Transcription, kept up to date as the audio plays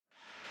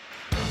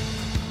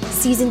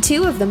Season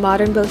 2 of The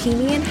Modern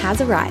Bohemian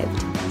has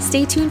arrived.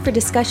 Stay tuned for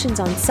discussions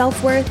on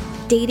self-worth,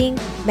 dating,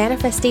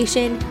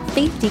 manifestation,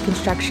 faith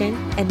deconstruction,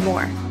 and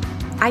more.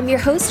 I'm your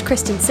host,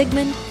 Kristen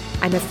Sigmund.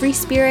 I'm a free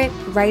spirit,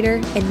 writer,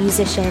 and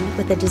musician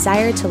with a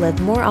desire to live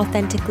more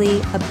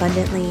authentically,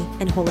 abundantly,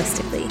 and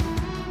holistically.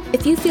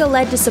 If you feel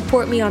led to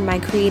support me on my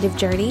creative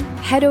journey,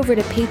 head over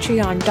to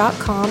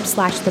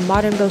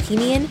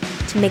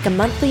patreon.com/themodernbohemian to make a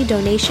monthly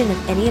donation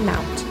of any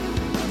amount.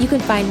 You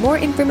can find more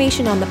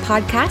information on the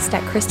podcast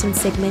at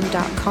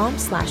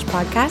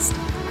kristensigmund.com/podcast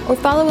or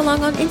follow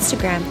along on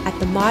Instagram at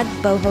the Mod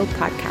Boho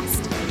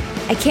Podcast.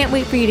 I can't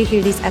wait for you to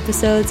hear these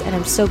episodes, and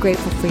I'm so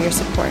grateful for your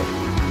support.